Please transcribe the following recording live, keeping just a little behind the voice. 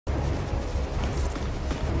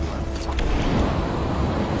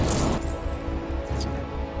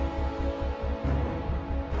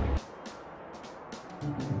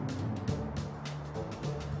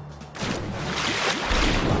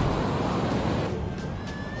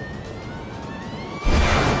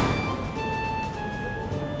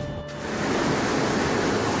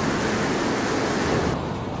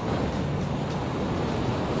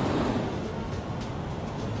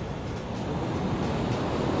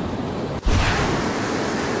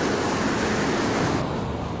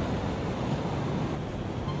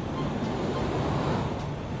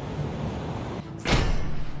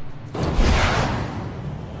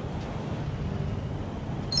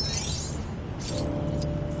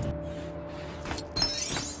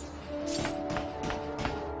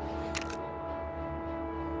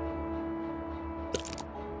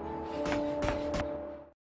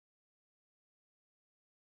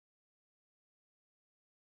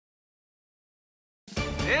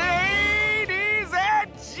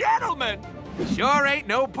Sure ain't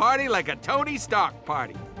no party like a Tony Stark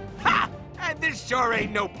party. Ha! And this sure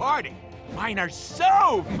ain't no party. Mine are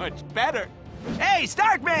so much better. Hey,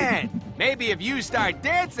 Starkman! Maybe if you start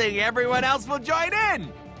dancing, everyone else will join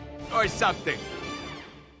in. Or something.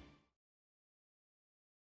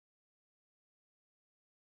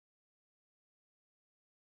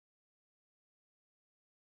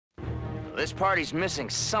 This party's missing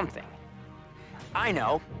something. I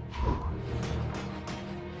know.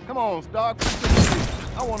 Come on, Stark.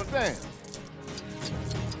 I want to dance.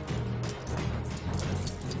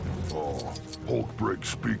 Oh, Hulk breaks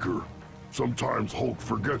speaker. Sometimes Hulk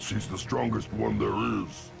forgets he's the strongest one there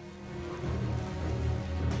is.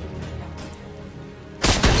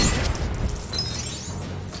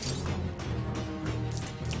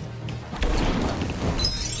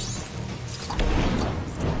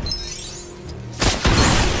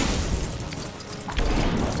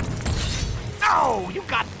 Oh, you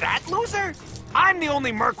got that, loser? I'm the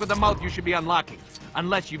only merc with a mouth you should be unlocking.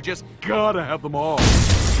 Unless you've just gotta have them all.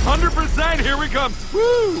 100%, here we come.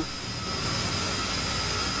 Woo!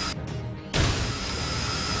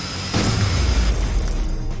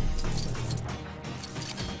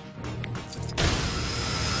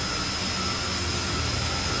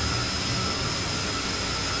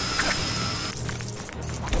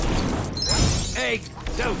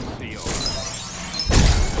 Excelsior!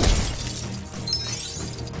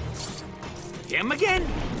 Him again?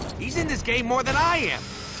 He's in this game more than I am.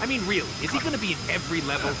 I mean, really, is he gonna be in every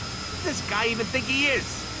level? Does this guy even think he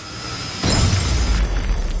is?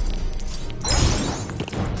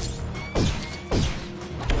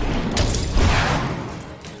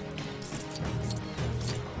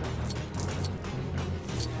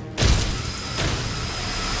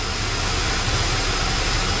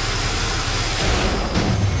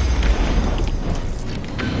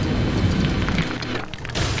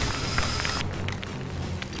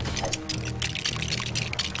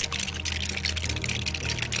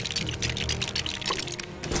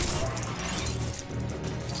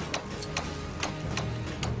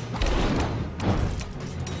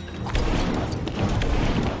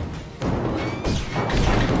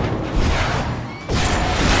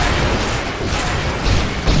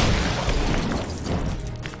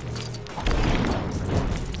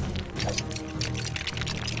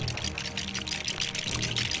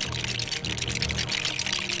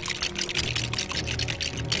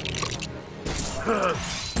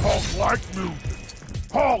 Hulk like music.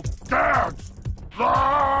 Hulk dance!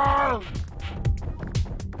 Ah!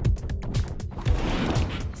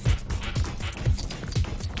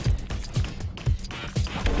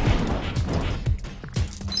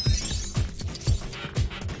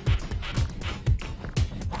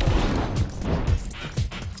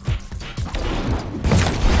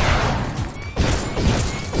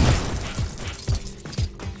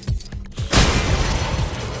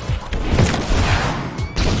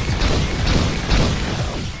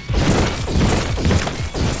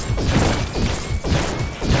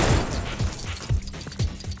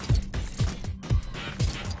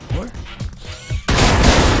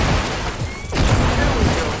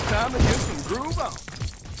 Time to get some groove on.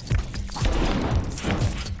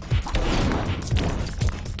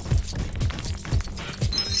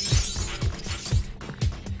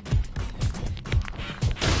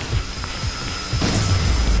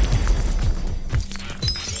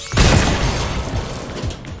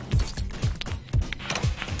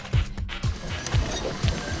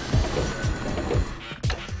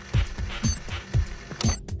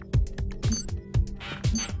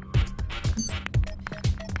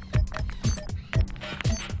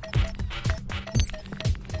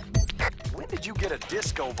 Did you get a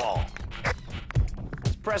disco ball?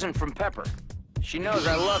 It's a present from Pepper. She knows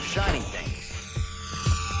I love shiny things.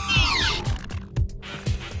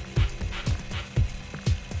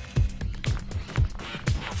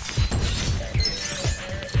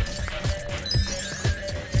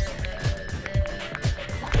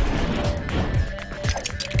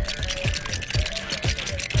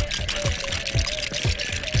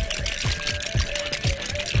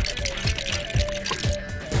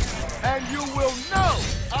 And you will know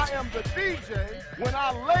I am the DJ when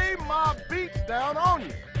I lay my beats down on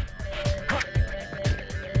you.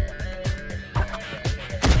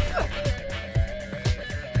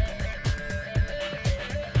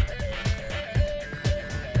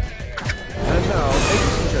 And now,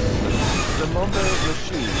 ladies and gentlemen, the Mambo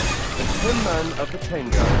Machine, the Tin Man of the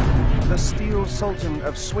Tango, the Steel Sultan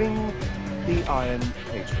of Swing, the Iron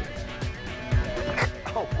Patriot.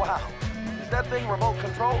 Oh, wow. Is that thing remote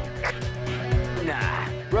controlled? Nah,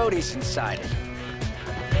 Rhodey's inside it.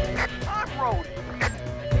 I'm Rhodey.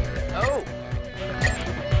 Oh,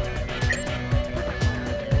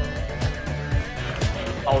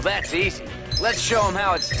 Oh, that's easy. Let's show them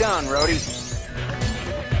how it's done, Rhodey.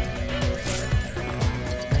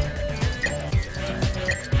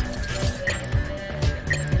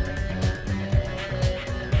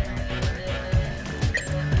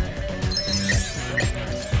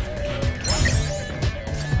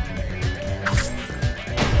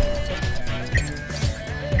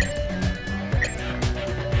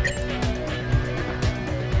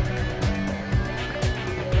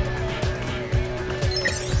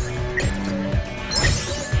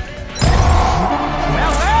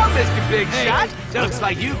 Big shot. Looks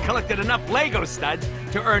like you collected enough Lego studs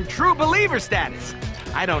to earn true believer status.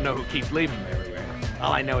 I don't know who keeps leaving them everywhere.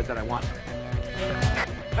 All I know is that I want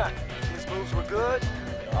them. His moves were good,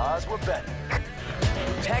 ours were better.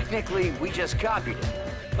 Technically, we just copied it.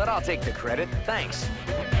 But I'll take the credit, thanks.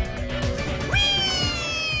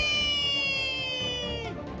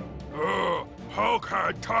 Hulk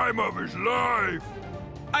had time of his life.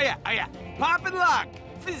 Oh yeah. Pop and lock.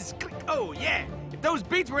 Fizz, click. Oh yeah. If those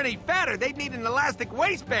beats were any fatter, they'd need an elastic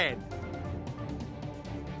waistband.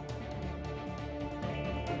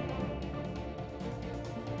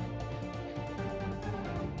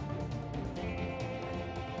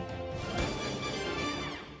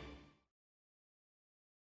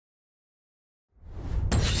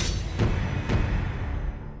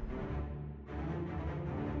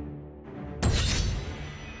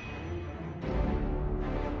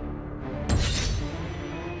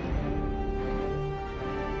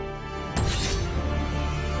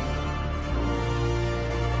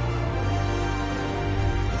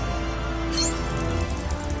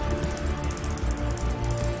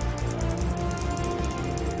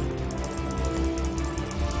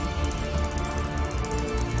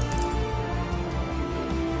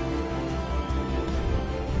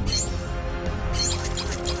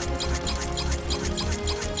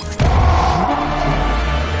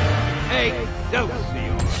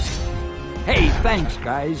 Hey, thanks,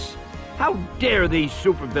 guys. How dare these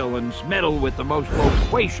supervillains meddle with the most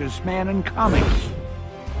loquacious man in comics?